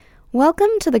Welcome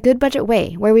to The Good Budget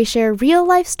Way, where we share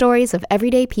real-life stories of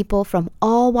everyday people from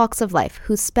all walks of life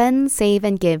who spend, save,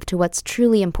 and give to what's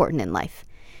truly important in life.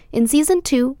 In Season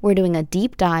 2, we're doing a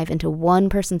deep dive into one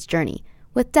person's journey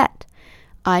with debt.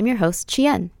 I'm your host,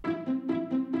 Chien.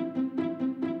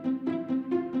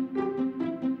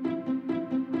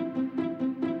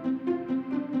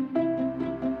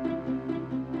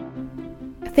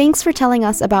 Thanks for telling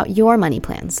us about your money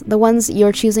plans, the ones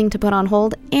you're choosing to put on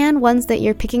hold and ones that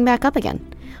you're picking back up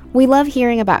again. We love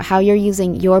hearing about how you're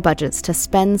using your budgets to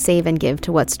spend, save, and give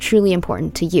to what's truly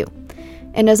important to you.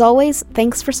 And as always,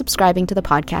 thanks for subscribing to the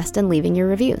podcast and leaving your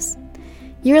reviews.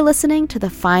 You're listening to the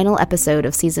final episode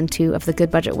of Season 2 of The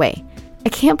Good Budget Way. I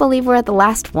can't believe we're at the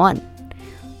last one.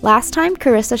 Last time,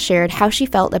 Carissa shared how she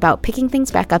felt about picking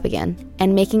things back up again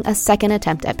and making a second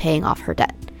attempt at paying off her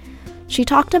debt. She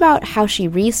talked about how she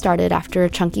restarted after a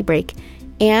chunky break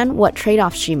and what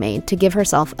trade-offs she made to give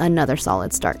herself another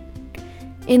solid start.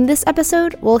 In this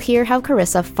episode, we'll hear how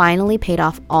Carissa finally paid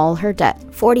off all her debt,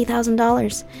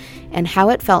 $40,000, and how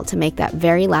it felt to make that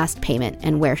very last payment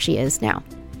and where she is now.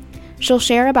 She'll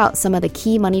share about some of the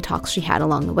key money talks she had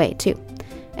along the way, too.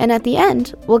 And at the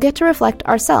end, we'll get to reflect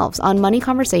ourselves on money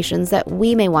conversations that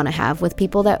we may want to have with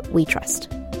people that we trust.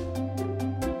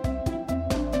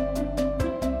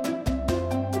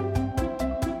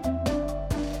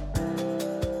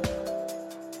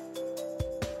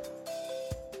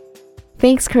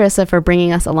 Thanks, Carissa, for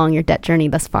bringing us along your debt journey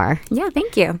thus far. Yeah,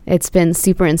 thank you. It's been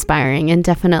super inspiring and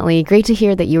definitely great to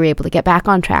hear that you were able to get back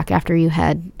on track after you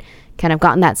had kind of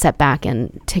gotten that setback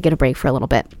and taken a break for a little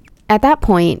bit. At that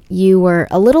point, you were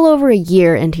a little over a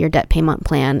year into your debt payment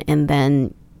plan, and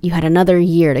then you had another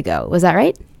year to go. Was that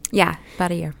right? Yeah,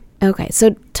 about a year. Okay,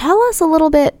 so tell us a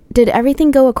little bit, did everything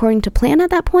go according to plan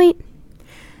at that point?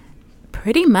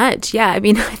 Pretty much, yeah. I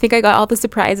mean, I think I got all the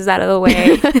surprises out of the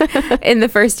way in the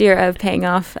first year of paying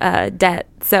off debt.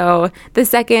 So the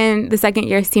second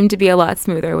year seemed to be a lot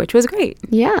smoother, which was great.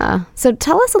 Yeah. So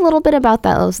tell us a little bit about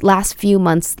those last few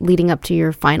months leading up to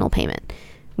your final payment.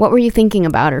 What were you thinking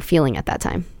about or feeling at that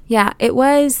time? Yeah, it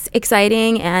was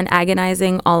exciting and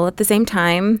agonizing all at the same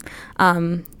time.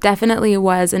 Definitely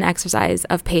was an exercise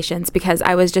of patience because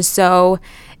I was just so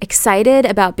excited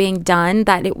about being done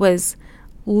that it was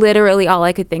literally all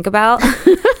I could think about.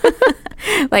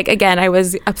 Like, again, I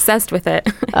was obsessed with it.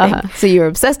 So you were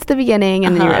obsessed at the beginning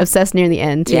and then you were obsessed near the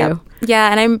end too. Yeah. Yeah,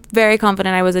 and I'm very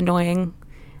confident I was annoying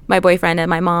my boyfriend and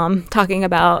my mom talking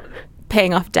about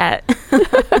paying off debt.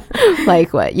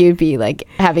 Like what? You'd be like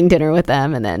having dinner with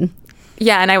them and then...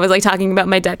 Yeah, and I was like talking about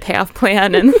my debt payoff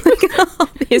plan and like all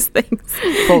these things.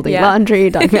 Folding laundry.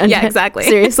 Yeah, exactly.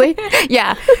 Seriously?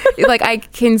 Yeah. Like I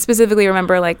can specifically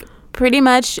remember like pretty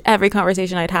much every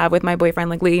conversation I'd have with my boyfriend,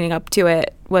 like leading up to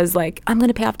it, was like, I'm going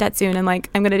to pay off debt soon and like,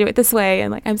 I'm going to do it this way.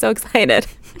 And like, I'm so excited.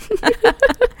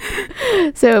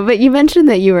 So, but you mentioned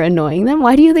that you were annoying them.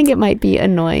 Why do you think it might be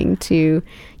annoying to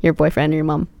your boyfriend or your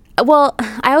mom? Well,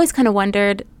 I always kind of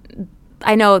wondered,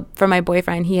 I know for my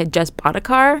boyfriend, he had just bought a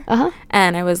car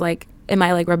and I was like, am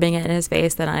I like rubbing it in his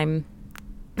face that I'm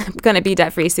going to be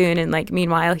debt free soon? And like,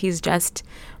 meanwhile, he's just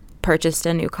purchased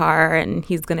a new car and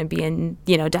he's going to be in,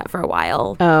 debt for a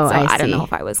while. Oh, so I see. don't know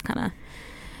if I was kind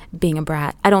of being a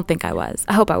brat. I don't think I was.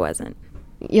 I hope I wasn't.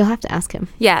 You'll have to ask him.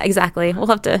 Yeah, exactly. We'll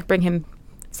have to bring him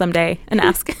someday and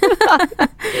ask.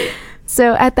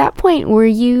 So at that point, were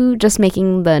you just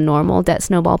making the normal debt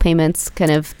snowball payments, kind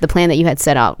of the plan that you had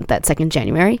set out that second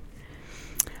January?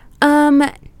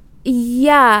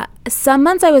 Yeah. Some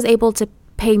months I was able to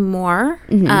pay more.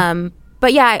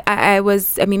 But yeah, I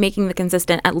was making the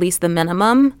consistent, at least the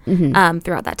minimum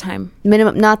throughout that time.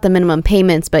 Minimum, not the minimum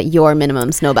payments, but your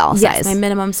minimum snowball size. Yes, my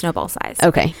minimum snowball size.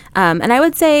 Okay. And I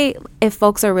would say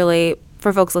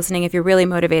for folks listening, if you're really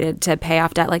motivated to pay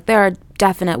off debt, like there are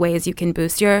definite ways you can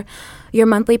boost your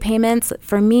monthly payments.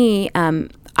 For me,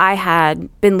 I had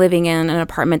been living in an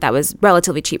apartment that was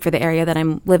relatively cheap for the area that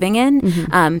I'm living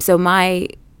in. So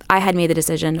I had made the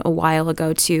decision a while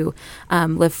ago to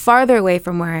live farther away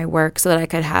from where I work so that I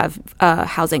could have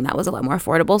housing that was a lot more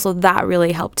affordable. So that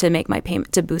really helped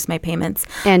to boost my payments.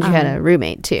 And you had a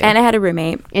roommate too. And I had a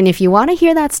roommate. And if you want to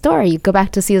hear that story, you go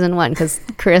back to season 1 because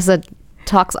Carissa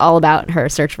talks all about her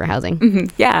search for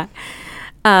housing. Yeah.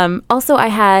 Also, I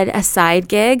had a side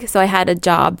gig. So I had a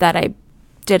job that I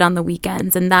did on the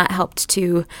weekends, and that helped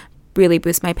to really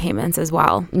boost my payments as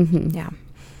well. Yeah.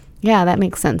 Yeah, that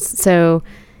makes sense. So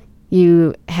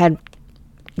you had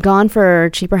gone for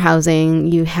cheaper housing,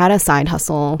 you had a side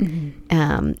hustle.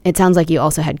 It sounds like you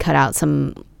also had cut out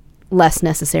some less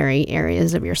necessary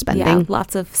areas of your spending. Yeah,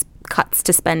 lots of cuts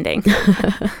to spending.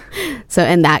 So,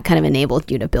 and that kind of enabled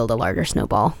you to build a larger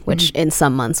snowball, which in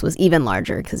some months was even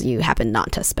larger because you happened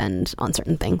not to spend on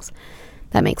certain things.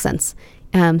 That makes sense.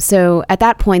 So at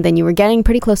that point, then you were getting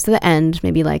pretty close to the end,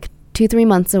 maybe like 2-3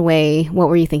 months away. What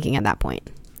were you thinking at that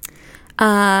point?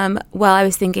 Well, I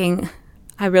was thinking,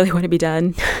 I really want to be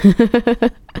done.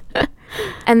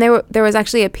 And there was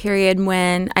actually a period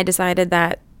when I decided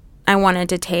that I wanted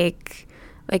to take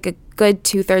like a good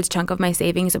 2/3 chunk of my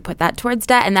savings and put that towards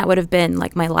debt, and that would have been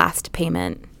like my last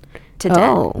payment to debt.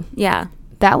 Oh, yeah.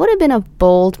 That would have been a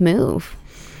bold move,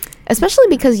 especially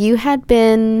because you had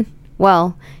been,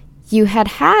 well, you had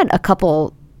a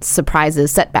couple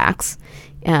surprises, setbacks,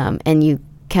 and you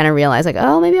kind of realized like,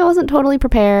 oh, maybe I wasn't totally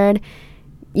prepared.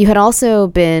 You had also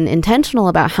been intentional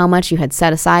about how much you had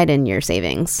set aside in your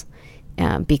savings,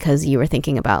 because you were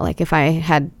thinking about like, if I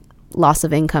had loss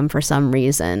of income for some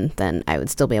reason, then I would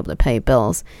still be able to pay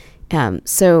bills.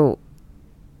 So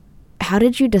how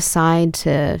did you decide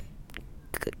to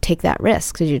take that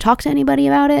risk? Did you talk to anybody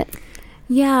about it?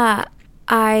 Yeah,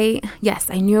 I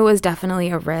knew it was definitely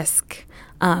a risk.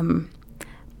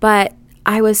 But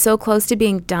I was so close to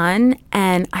being done,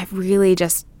 and I really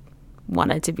just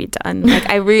wanted to be done. Like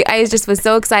I just was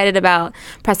so excited about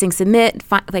pressing submit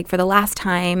like for the last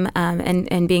time,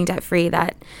 and being debt free,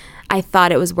 that I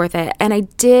thought it was worth it. And I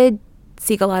did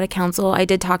seek a lot of counsel. I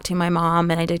did talk to my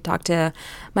mom and I did talk to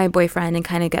my boyfriend and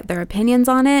kind of get their opinions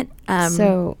on it.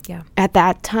 So at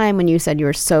that time when you said you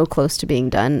were so close to being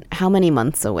done, how many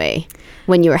months away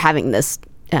when you were having this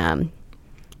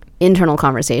internal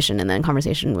conversation and then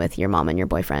conversation with your mom and your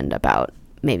boyfriend about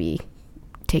maybe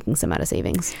taking some out of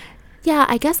savings? Yeah,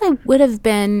 I guess I would have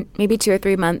been maybe 2 or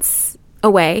 3 months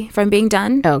away from being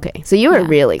done. Okay. So you were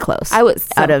really close. I was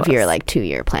so out of close. Your like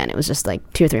 2-year plan. It was just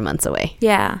like 2 or 3 months away.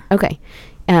 Yeah. Okay.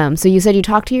 So you said you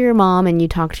talked to your mom and you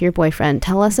talked to your boyfriend.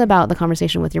 Tell us about the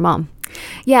conversation with your mom.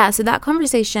 Yeah. So that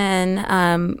conversation,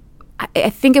 I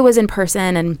think it was in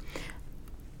person, and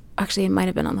actually it might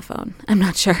have been on the phone. I'm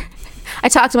not sure. I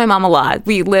talk to my mom a lot.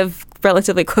 We live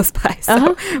relatively close by,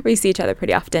 so we see each other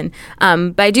pretty often.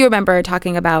 But I do remember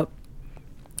talking about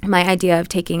my idea of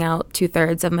taking out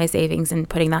 2/3 of my savings and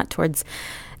putting that towards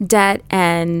debt,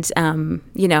 and kind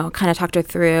of talked her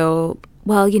through,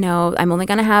 well, I'm only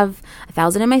going to have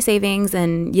 $1,000 in my savings,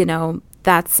 and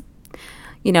that's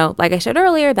like I said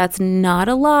earlier, that's not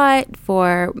a lot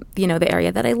for the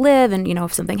area that I live, and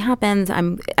if something happens,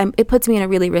 it puts me in a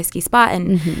really risky spot,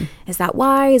 and is that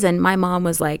wise? And my mom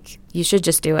was like, you should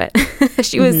just do it.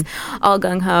 She was all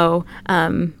gung-ho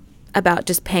about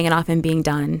just paying it off and being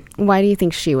done. Why do you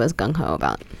think she was gung-ho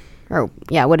about? Or,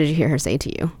 what did you hear her say to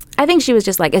you? I think she was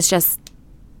just like, it's just,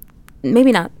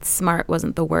 maybe not smart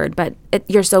wasn't the word, but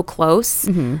you're so close.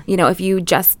 If you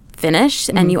just finish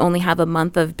and you only have a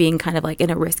month of being kind of like in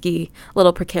a risky,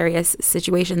 little precarious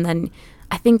situation, then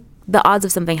I think the odds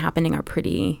of something happening are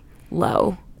pretty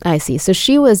low. I see. So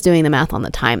she was doing the math on the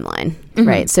timeline,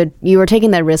 right? So you were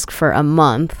taking that risk for a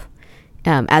month,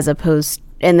 as opposed,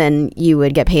 and then you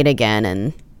would get paid again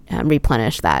and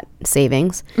replenish that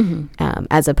savings,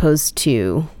 as opposed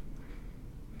to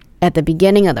at the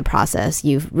beginning of the process,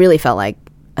 you really felt like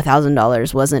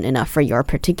 $1,000 wasn't enough for your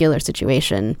particular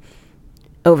situation.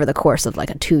 Over the course of like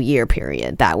a 2-year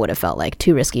period, that would have felt like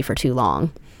too risky for too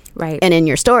long. Right. And in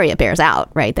your story, it bears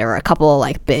out, right? There were a couple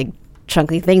like big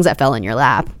chunky things that fell in your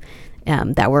lap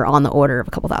that were on the order of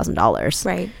a couple $1,000s.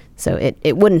 Right. So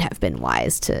it wouldn't have been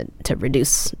wise to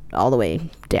reduce all the way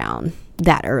down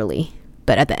that early.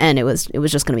 But at the end, it was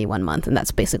just going to be 1 month, and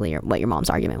that's basically what your mom's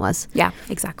argument was. Yeah,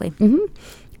 exactly.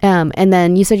 And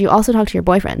then you said you also talked to your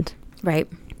boyfriend. Right.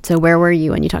 So where were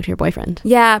you when you talked to your boyfriend?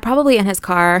 Yeah, probably in his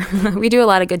car. We do a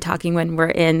lot of good talking when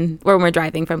we're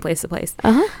driving from place to place.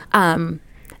 And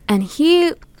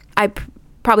I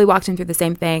probably walked him through the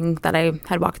same thing that I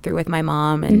had walked through with my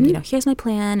mom, and here's my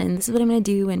plan, and this is what I'm going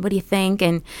to do, and what do you think?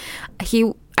 And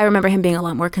I remember him being a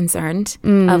lot more concerned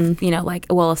of like,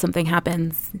 well, if something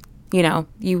happens,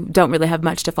 you don't really have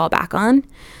much to fall back on.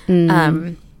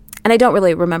 And I don't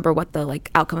really remember what the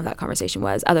like outcome of that conversation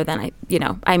was, other than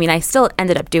I still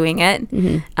ended up doing it,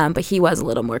 but he was a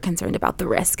little more concerned about the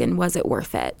risk and was it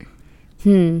worth it.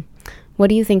 What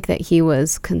do you think that he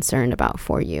was concerned about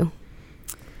for you?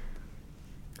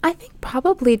 I think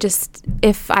probably just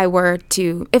if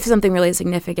something really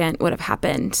significant would have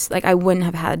happened, like I wouldn't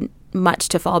have had much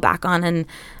to fall back on,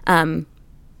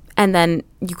 and then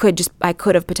I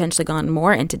could have potentially gone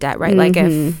more into debt, right? Like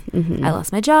if I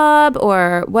lost my job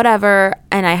or whatever,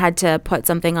 and I had to put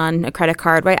something on a credit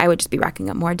card, right? I would just be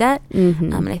racking up more debt.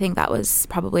 And I think that was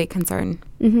probably a concern.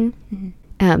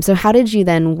 So how did you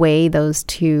then weigh those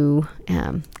two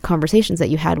conversations that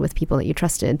you had with people that you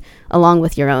trusted, along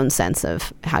with your own sense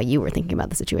of how you were thinking about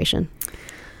the situation?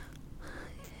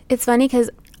 It's funny because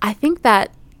I think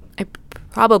that I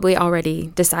probably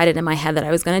already decided in my head that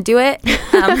I was going to do it.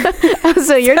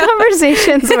 So your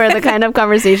conversations were the kind of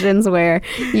conversations where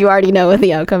you already know what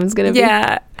the outcome is going to be.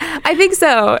 Yeah, I think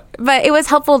so. But it was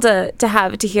helpful to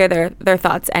hear their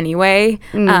thoughts anyway.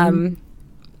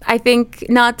 I think,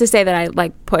 not to say that I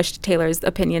like pushed Taylor's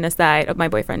opinion aside of my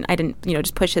boyfriend. I didn't,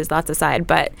 just push his thoughts aside.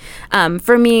 But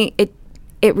for me,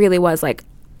 it really was like,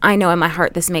 I know in my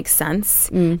heart this makes sense,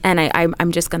 and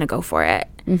I'm just going to go for it,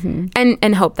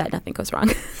 and hope that nothing goes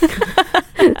wrong.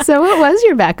 So what was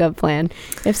your backup plan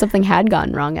if something had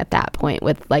gone wrong at that point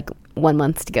with like 1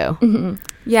 month to go?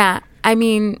 Yeah, I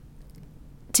mean,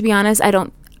 to be honest,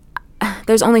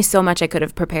 there's only so much I could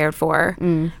have prepared for,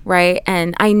 right?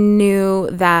 And I knew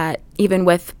that even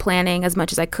with planning as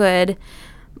much as I could,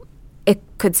 it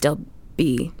could still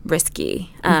be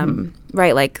risky,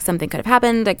 right? Like something could have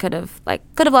happened. I could have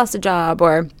lost a job,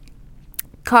 or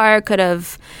car could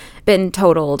have been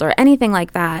totaled, or anything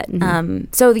like that.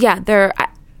 So yeah,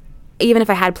 even if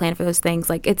I had planned for those things,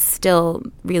 like it's still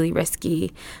really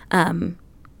risky.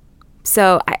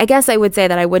 So I guess I would say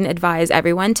that I wouldn't advise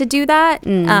everyone to do that.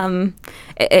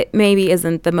 It maybe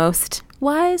isn't the most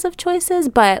wise of choices,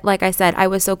 but like I said, I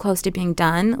was so close to being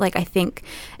done. Like I think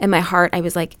in my heart, I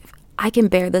was like, I can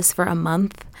bear this for a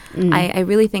month. I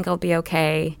really think I'll be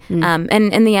okay. And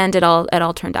in the end, it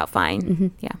all turned out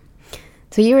fine. Yeah.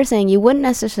 So you were saying you wouldn't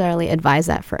necessarily advise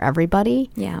that for everybody.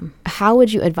 Yeah. How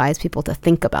would you advise people to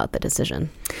think about the decision?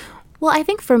 Well, I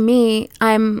think for me,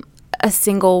 I'm a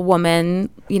single woman.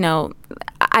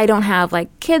 I don't have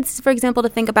like kids, for example, to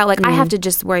think about. Like I have to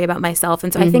just worry about myself.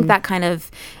 And so I think that kind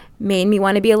of made me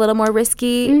want to be a little more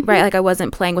risky, right? Like I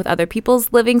wasn't playing with other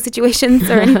people's living situations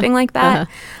or anything like that.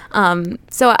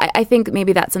 So I think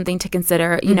maybe that's something to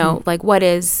consider, like what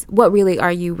really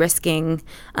are you risking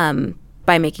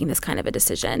by making this kind of a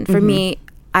decision? For me,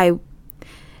 I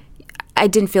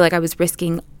didn't feel like I was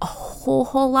risking a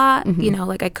whole lot,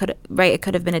 like it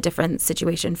could have been a different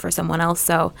situation for someone else.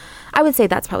 So I would say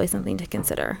that's probably something to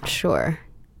consider. Sure.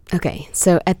 Okay,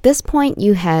 so at this point,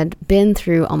 you had been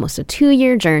through almost a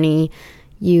 2-year journey.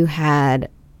 You had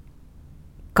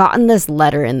gotten this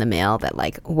letter in the mail that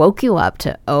like woke you up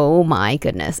to, oh my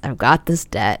goodness, I've got this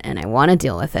debt and I want to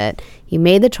deal with it. You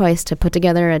made the choice to put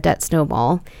together a debt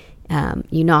snowball.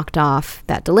 You knocked off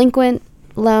that delinquent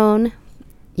loan.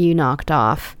 You knocked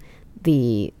off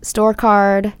the store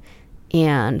card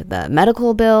and the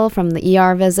medical bill from the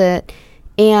ER visit,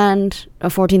 and a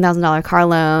 $14,000 car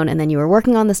loan, and then you were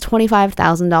working on this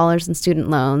 $25,000 in student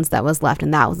loans that was left,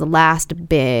 and that was the last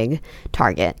big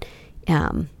target.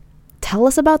 Tell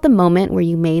us about the moment where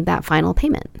you made that final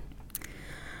payment.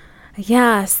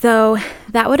 Yeah, so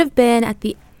that would have been at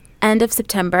the end of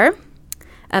September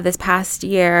of this past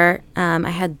year. I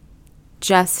had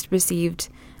just received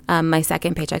my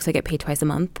second paycheck, so I get paid twice a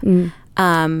month.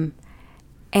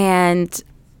 And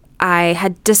I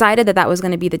had decided that was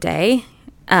going to be the day.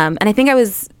 And I think I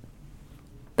was,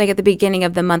 like at the beginning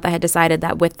of the month, I had decided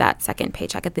that with that second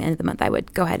paycheck at the end of the month, I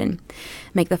would go ahead and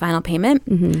make the final payment.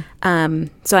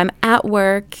 So I'm at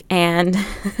work, and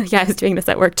I was doing this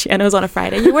at work too, and it was on a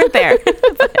Friday. You weren't there.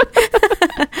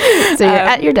 So you're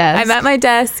at your desk. I'm at my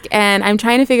desk, and I'm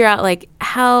trying to figure out like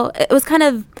how, it was kind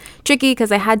of tricky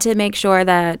because I had to make sure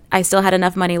that I still had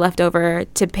enough money left over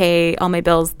to pay all my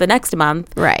bills the next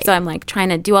month. Right. So I'm like trying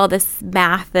to do all this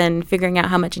math and figuring out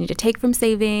how much I need to take from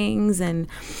savings and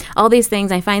all these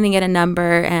things. I finally get a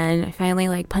number, and I finally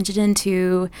like punch it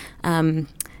into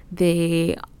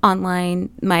the online,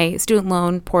 my student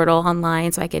loan portal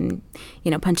online, so I can,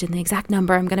 punch in the exact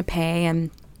number I'm going to pay. And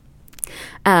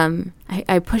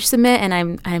I push submit, and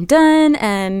I'm done.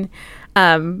 And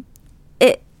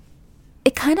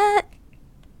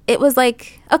it was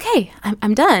like, okay,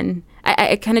 I'm done.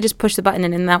 I kind of just pushed the button,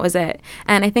 and that was it.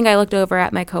 And I think I looked over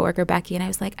at my coworker, Becky, and I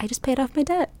was like, I just paid off my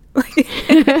debt.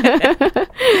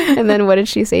 And then what did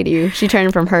she say to you? She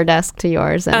turned from her desk to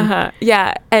yours. And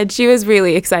Yeah. And she was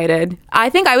really excited. I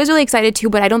think I was really excited too,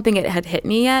 but I don't think it had hit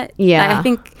me yet. Yeah. I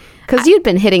think because you'd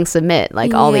been hitting submit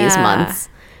like all these months.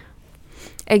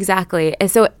 Exactly.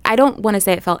 And so I don't want to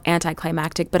say it felt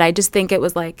anticlimactic, but I just think it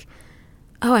was like,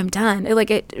 oh, I'm done.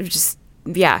 It just,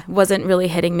 wasn't really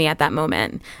hitting me at that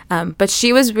moment. But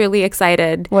she was really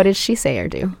excited. What did she say or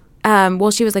do?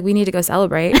 Well, she was like, we need to go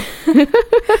celebrate.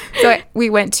 So we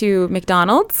went to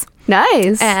McDonald's.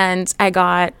 Nice. And I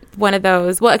got one of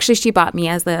those. Well, actually, she bought me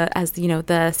as the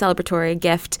celebratory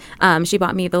gift. She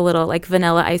bought me the little like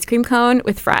vanilla ice cream cone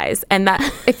with fries, and that,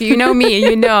 if you know me,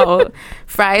 you know,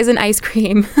 fries and ice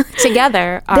cream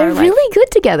together are They're really good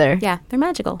together. Yeah, they're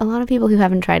magical. A lot of people who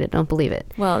haven't tried it don't believe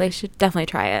it. Well, they should definitely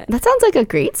try it. That sounds like a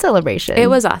great celebration. It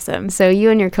was awesome. So you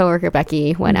and your coworker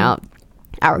Becky went out.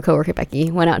 Our coworker Becky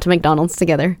went out to McDonald's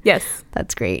together. Yes,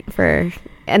 that's great.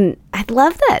 And I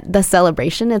love that the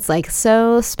celebration. It's like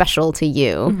so special to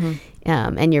you,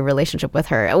 and your relationship with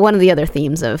her. One of the other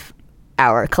themes of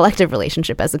our collective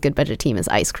relationship as a Good Budget team is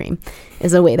ice cream,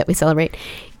 is a way that we celebrate.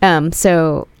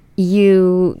 So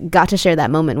you got to share that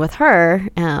moment with her,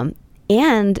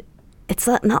 and it's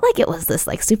not like it was this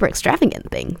like super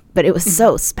extravagant thing, but it was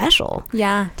so special.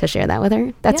 Yeah, to share that with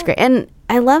her. That's great. And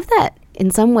I love that in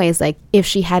some ways, like if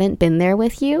she hadn't been there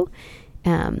with you,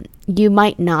 you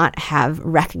might not have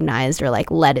recognized or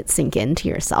like let it sink into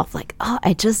yourself. Like, oh,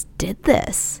 I just did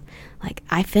this. Like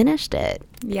I finished it.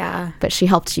 Yeah. But she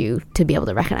helped you to be able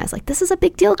to recognize like, this is a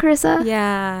big deal, Carissa.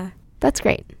 Yeah. That's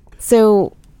great.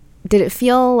 So did it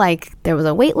feel like there was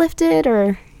a weight lifted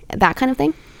or that kind of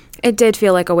thing? It did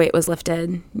feel like a weight was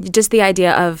lifted. Just the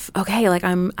idea of, okay, like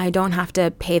I don't have to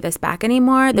pay this back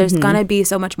anymore. There's going to be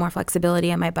so much more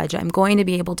flexibility in my budget. I'm going to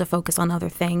be able to focus on other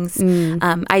things.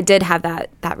 I did have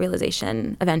that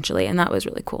realization eventually, and that was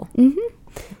really cool.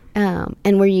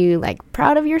 And were you like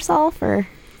proud of yourself or?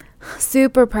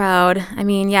 Super proud. I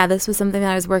mean, yeah, this was something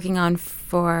that I was working on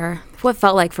for what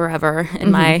felt like forever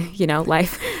in my,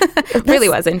 life. It really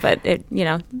wasn't, but it,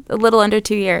 a little under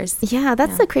 2 years. Yeah,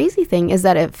 that's the crazy thing is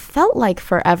that it felt like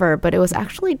forever, but it was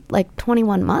actually like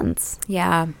 21 months.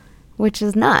 Yeah. Which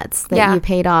is nuts that you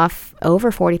paid off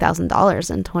over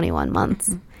 $40,000 in 21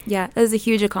 months. Yeah, it was a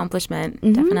huge accomplishment,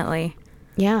 definitely.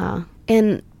 Yeah.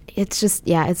 And it's just,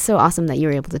 it's so awesome that you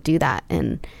were able to do that.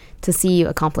 And to see you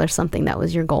accomplish something that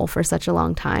was your goal for such a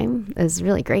long time is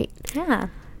really great. Yeah.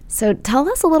 So tell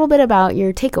us a little bit about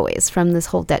your takeaways from this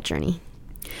whole debt journey.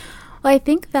 Well, I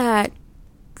think that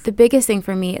the biggest thing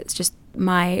for me is just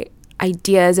my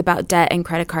ideas about debt and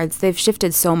credit cards. They've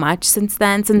shifted so much since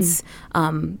then,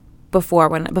 before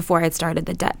I had started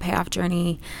the debt payoff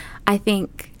journey. I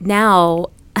think now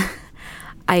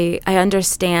I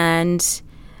understand,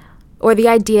 or the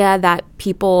idea that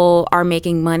people are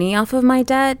making money off of my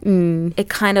debt, it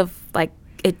kind of like,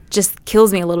 it just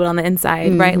kills me a little bit on the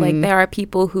inside, right? Like there are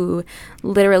people who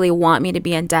literally want me to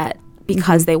be in debt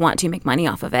because they want to make money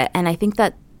off of it. And I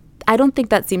don't think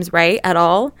that seems right at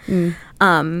all.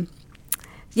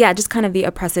 Just kind of the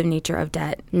oppressive nature of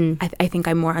debt. I think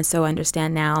I more so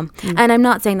understand now. And I'm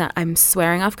not saying that I'm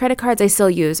swearing off credit cards. I still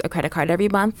use a credit card every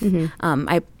month.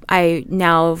 I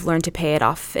now have learned to pay it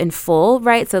off in full,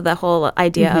 right? So the whole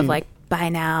idea of like buy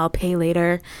now, pay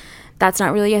later, that's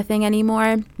not really a thing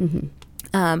anymore.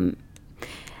 And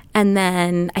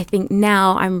then I think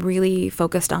now I'm really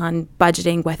focused on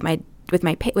budgeting with my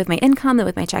income and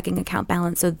with my checking account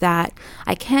balance so that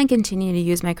I can continue to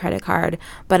use my credit card,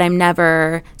 but I'm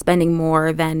never spending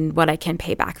more than what I can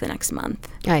pay back the next month.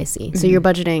 I see. So you're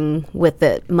budgeting with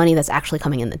the money that's actually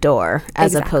coming in the door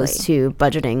as opposed to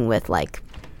budgeting with like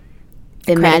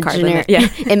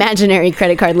imaginary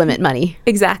credit card limit money.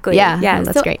 Exactly. Yeah. No,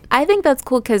 that's great. I think that's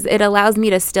cool because it allows me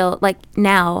to still, like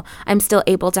now, I'm still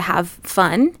able to have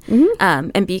fun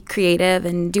and be creative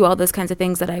and do all those kinds of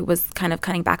things that I was kind of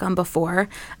cutting back on before.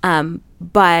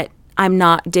 But I'm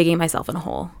not digging myself in a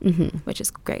hole, which is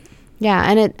great. Yeah,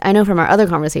 and I know from our other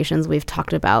conversations we've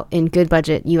talked about in Good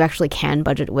Budget, you actually can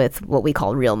budget with what we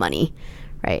call real money,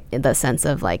 right? In the sense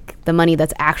of like the money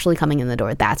that's actually coming in the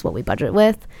door, that's what we budget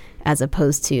with, as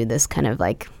opposed to this kind of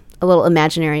like a little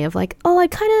imaginary of like, oh, I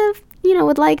kind of,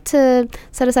 would like to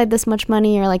set aside this much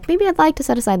money, or like maybe I'd like to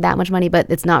set aside that much money, but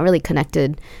it's not really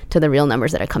connected to the real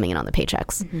numbers that are coming in on the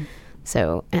paychecks.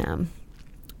 So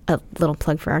a little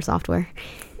plug for our software.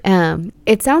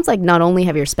 It sounds like not only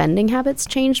have your spending habits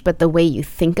changed, but the way you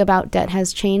think about debt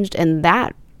has changed, and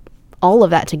that all of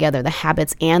that together, the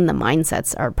habits and the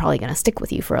mindsets, are probably going to stick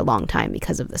with you for a long time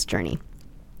because of this journey.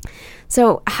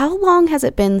 So how long has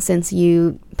it been since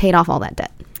you paid off all that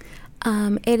debt?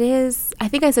 It is, I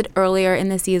think I said earlier in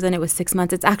the season, it was 6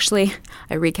 months. It's actually,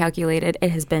 I recalculated, it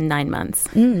has been 9 months.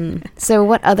 So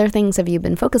what other things have you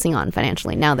been focusing on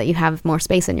financially now that you have more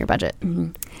space in your budget?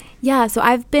 Yeah, so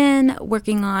I've been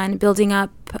working on building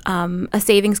up a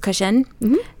savings cushion,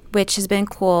 which has been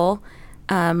cool.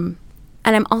 And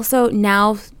I'm also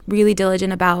now really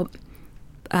diligent about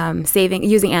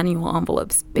using annual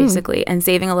envelopes, basically, and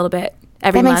saving a little bit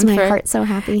every month. That makes my heart so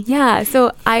happy. Yeah,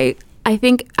 so I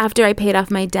think after I paid off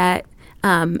my debt,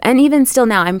 And even still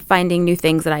now, I'm finding new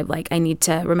things that I need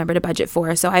to remember to budget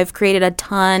for. So I've created a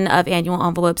ton of annual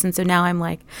envelopes. And so now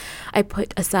I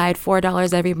put aside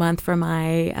 $4 every month for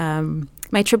my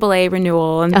my AAA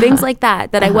renewal and things like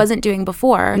that I wasn't doing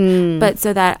before. But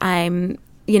so that I'm,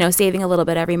 saving a little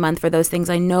bit every month for those things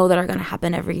I know that are going to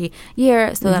happen every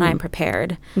year so that I'm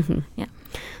prepared. Yeah.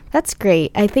 That's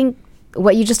great. I think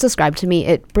what you just described to me,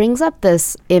 it brings up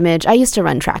this image. I used to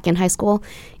run track in high school.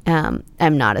 I'm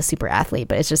not a super athlete,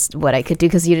 but it's just what I could do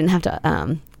because you didn't have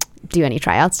to do any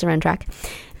tryouts to run track.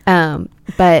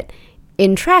 But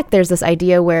in track, there's this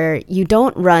idea where you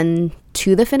don't run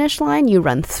to the finish line, you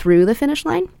run through the finish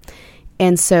line.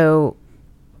 And so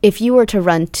if you were to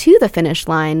run to the finish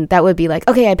line, that would be like,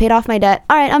 okay, I paid off my debt.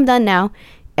 All right, I'm done now.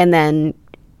 And then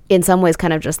in some ways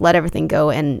kind of just let everything go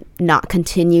and not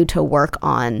continue to work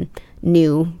on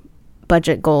new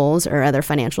budget goals or other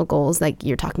financial goals. Like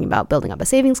you're talking about building up a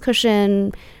savings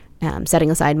cushion,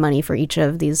 setting aside money for each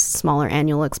of these smaller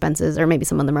annual expenses, or maybe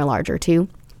some of them are larger too.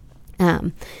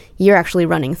 You're actually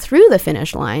running through the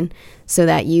finish line so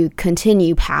that you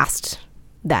continue past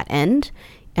that end.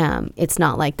 It's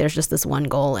not like there's just this one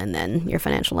goal and then your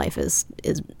financial life is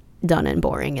done and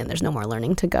boring and there's no more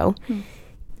learning to go.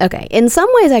 Okay. In some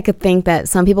ways, I could think that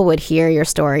some people would hear your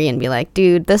story and be like,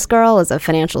 dude, this girl is a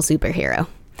financial superhero.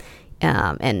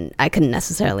 And I couldn't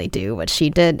necessarily do what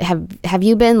she did. Have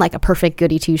you been like a perfect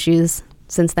goody two-shoes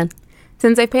since then?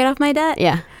 Since I paid off my debt?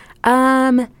 Yeah.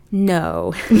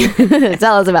 No.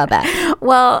 Tell us about that.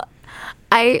 Well,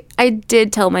 I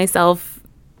did tell myself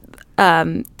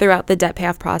throughout the debt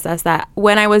payoff process that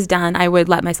when I was done, I would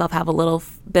let myself have a little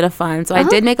bit of fun. So I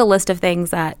did make a list of things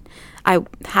that I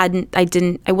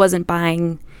wasn't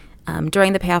buying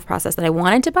during the payoff process that I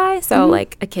wanted to buy. So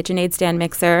like a KitchenAid stand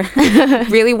mixer,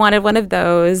 really wanted one of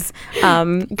those.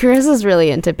 Carissa's really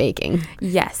into baking.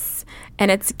 Yes. And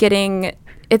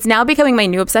it's now becoming my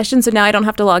new obsession. So now I don't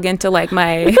have to log into like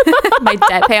my my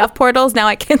debt payoff portals. Now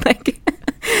I can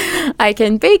I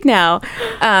can bake now.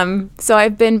 So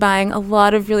I've been buying a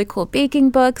lot of really cool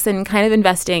baking books and kind of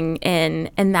investing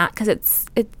in that because it's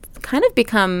kind of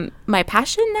become my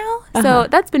passion now. So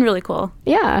that's been really cool.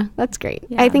 Yeah, that's great.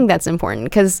 Yeah. I think that's important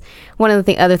because one of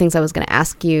the other things I was going to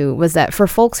ask you was that for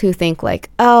folks who think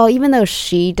like, oh, even though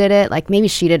she did it, like maybe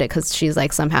she did it because she's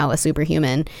like somehow a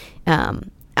superhuman.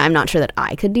 I'm not sure that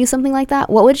I could do something like that.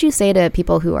 What would you say to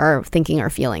people who are thinking or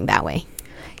feeling that way?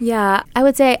 Yeah, I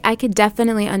would say I could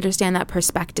definitely understand that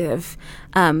perspective.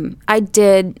 I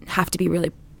did have to be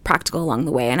really practical along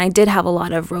the way, and I did have a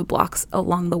lot of roadblocks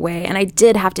along the way, and I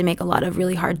did have to make a lot of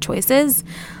really hard choices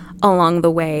along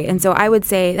the way. And so I would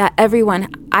say that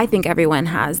I think everyone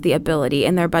has the ability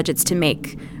in their budgets to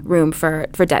make room for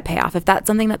debt payoff. If that's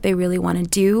something that they really want to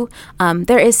do,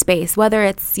 there is space, whether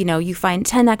it's, you find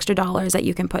 $10 extra that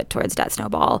you can put towards Debt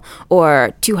Snowball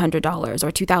or $200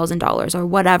 or $2,000 or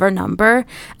whatever number,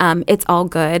 it's all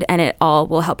good and it all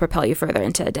will help propel you further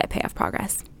into debt payoff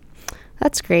progress.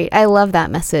 That's great. I love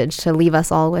that message to leave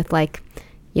us all with like,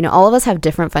 all of us have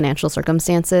different financial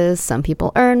circumstances. Some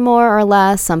people earn more or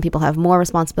less. Some people have more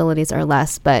responsibilities or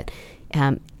less. But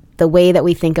the way that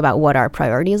we think about what our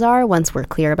priorities are, once we're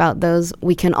clear about those,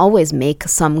 we can always make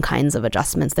some kinds of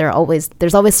adjustments. There's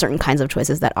always certain kinds of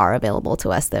choices that are available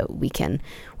to us that we can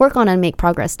work on and make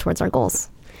progress towards our goals,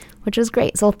 which is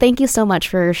great. So thank you so much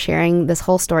for sharing this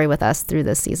whole story with us through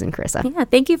this season, Carissa. Yeah,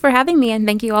 thank you for having me, and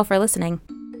thank you all for listening.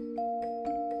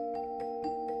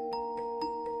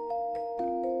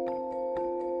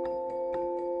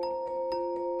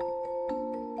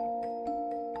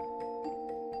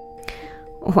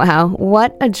 Wow,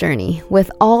 what a journey with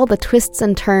all the twists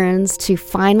and turns to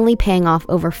finally paying off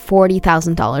over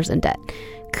 $40,000 in debt.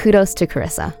 Kudos to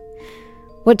Carissa.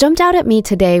 What jumped out at me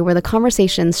today were the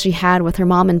conversations she had with her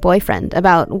mom and boyfriend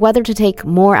about whether to take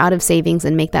more out of savings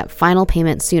and make that final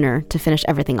payment sooner to finish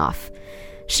everything off.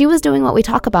 She was doing what we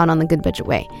talk about on the Good Budget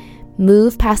Way.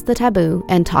 Move past the taboo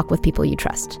and talk with people you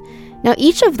trust. Now,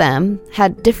 each of them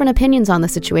had different opinions on the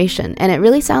situation, and it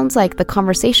really sounds like the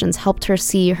conversations helped her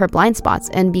see her blind spots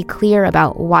and be clear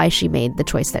about why she made the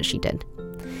choice that she did.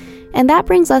 And that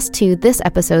brings us to this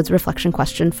episode's reflection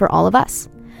question for all of us.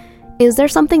 Is there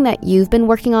something that you've been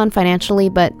working on financially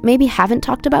but maybe haven't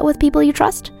talked about with people you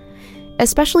trust?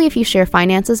 Especially if you share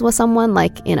finances with someone,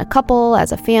 like in a couple,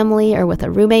 as a family, or with a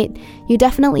roommate, you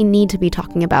definitely need to be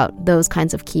talking about those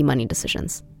kinds of key money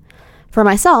decisions. For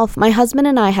myself, my husband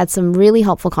and I had some really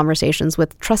helpful conversations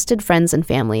with trusted friends and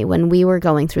family when we were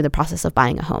going through the process of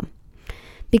buying a home.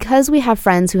 Because we have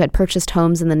friends who had purchased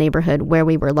homes in the neighborhood where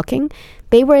we were looking,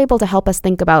 they were able to help us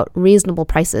think about reasonable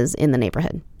prices in the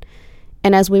neighborhood.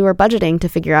 And as we were budgeting to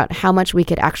figure out how much we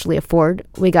could actually afford,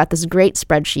 we got this great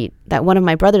spreadsheet that one of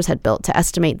my brothers had built to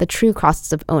estimate the true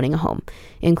costs of owning a home,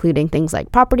 including things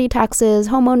like property taxes,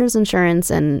 homeowners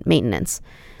insurance, and maintenance.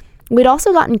 We'd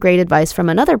also gotten great advice from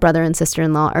another brother and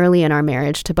sister-in-law early in our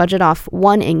marriage to budget off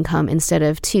one income instead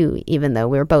of two, even though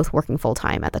we were both working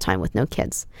full-time at the time with no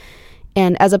kids.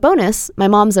 And as a bonus, my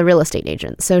mom's a real estate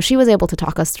agent, so she was able to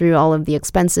talk us through all of the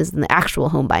expenses in the actual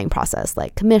home buying process,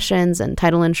 like commissions and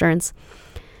title insurance.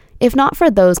 If not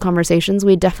for those conversations,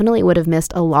 we definitely would have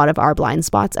missed a lot of our blind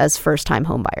spots as first-time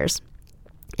home buyers.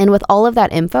 And with all of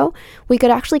that info, we could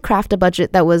actually craft a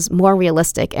budget that was more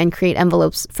realistic and create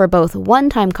envelopes for both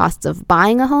one-time costs of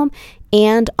buying a home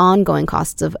and ongoing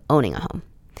costs of owning a home.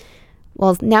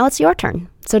 Well, now it's your turn.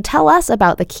 So tell us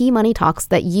about the key money talks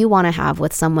that you want to have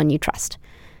with someone you trust.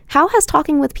 How has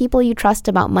talking with people you trust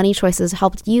about money choices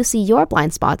helped you see your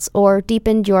blind spots or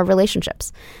deepened your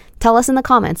relationships? Tell us in the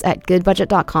comments at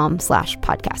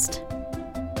goodbudget.com/podcast.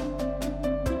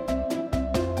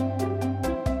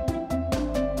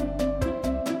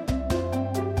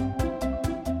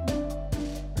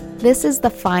 This is the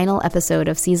final episode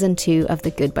of Season 2 of The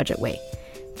Good Budget Way.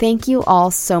 Thank you all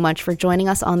so much for joining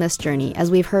us on this journey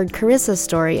as we've heard Carissa's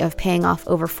story of paying off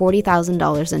over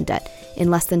 $40,000 in debt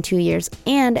in less than 2 years,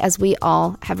 and as we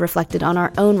all have reflected on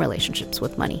our own relationships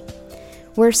with money.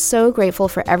 We're so grateful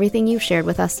for everything you've shared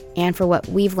with us and for what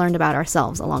we've learned about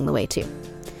ourselves along the way too.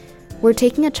 We're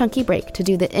taking a chunky break to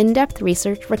do the in-depth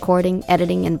research, recording,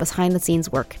 editing, and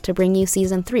behind-the-scenes work to bring you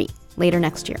Season 3 later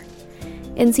next year.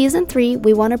 In Season 3,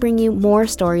 we want to bring you more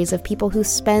stories of people who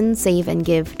spend, save, and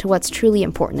give to what's truly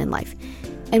important in life.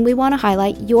 And we want to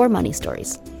highlight your money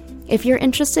stories. If you're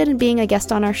interested in being a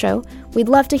guest on our show, we'd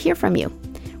love to hear from you.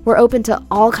 We're open to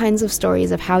all kinds of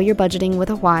stories of how you're budgeting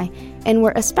with a why, and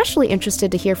we're especially interested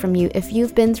to hear from you if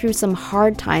you've been through some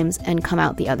hard times and come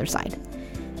out the other side.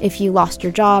 If you lost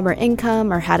your job or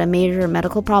income or had a major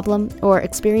medical problem or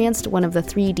experienced one of the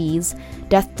 3 Ds,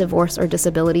 death, divorce, or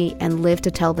disability, and live to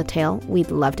tell the tale,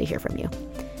 we'd love to hear from you.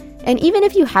 And even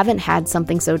if you haven't had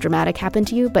something so dramatic happen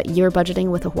to you, but you're budgeting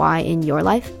with a why in your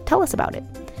life, tell us about it.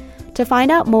 To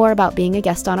find out more about being a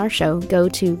guest on our show, go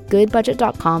to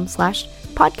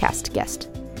goodbudget.com/podcastguest.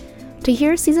 To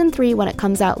hear Season 3 when it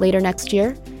comes out later next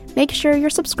year, make sure you're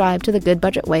subscribed to The Good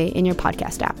Budget Way in your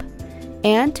podcast app.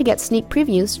 And to get sneak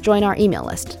previews, join our email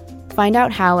list. Find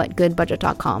out how at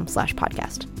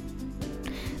goodbudget.com/podcast.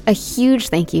 A huge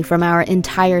thank you from our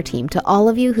entire team to all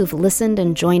of you who've listened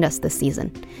and joined us this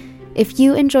season. If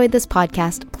you enjoyed this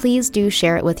podcast, please do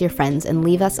share it with your friends and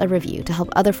leave us a review to help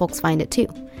other folks find it too.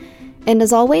 And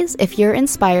as always, if you're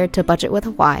inspired to budget with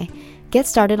a why, get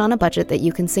started on a budget that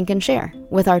you can sync and share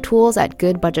with our tools at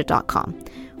goodbudget.com,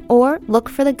 or look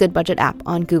for the Good Budget app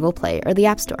on Google Play or the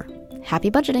App Store.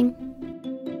 Happy budgeting!